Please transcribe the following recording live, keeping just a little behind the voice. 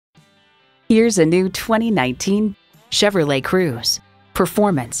Here's a new 2019 Chevrolet Cruze.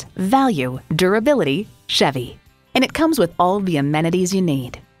 Performance, value, durability, Chevy. And it comes with all the amenities you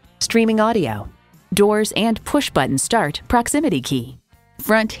need. Streaming audio, doors and push-button start proximity key,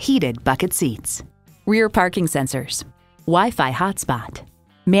 front heated bucket seats, rear parking sensors, Wi-Fi hotspot,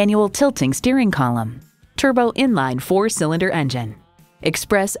 manual tilting steering column, turbo inline 4-cylinder engine,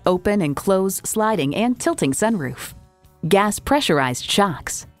 express open and close sliding and tilting sunroof, gas pressurized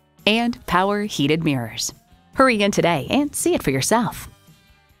shocks, and power heated mirrors. Hurry in today and see it for yourself.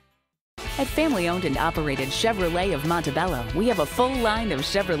 At family-owned and operated Chevrolet of Montebello, we have a full line of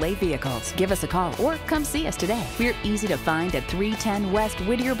Chevrolet vehicles. Give us a call or come see us today. We're easy to find at 310 West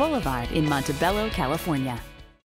Whittier Boulevard in Montebello, California.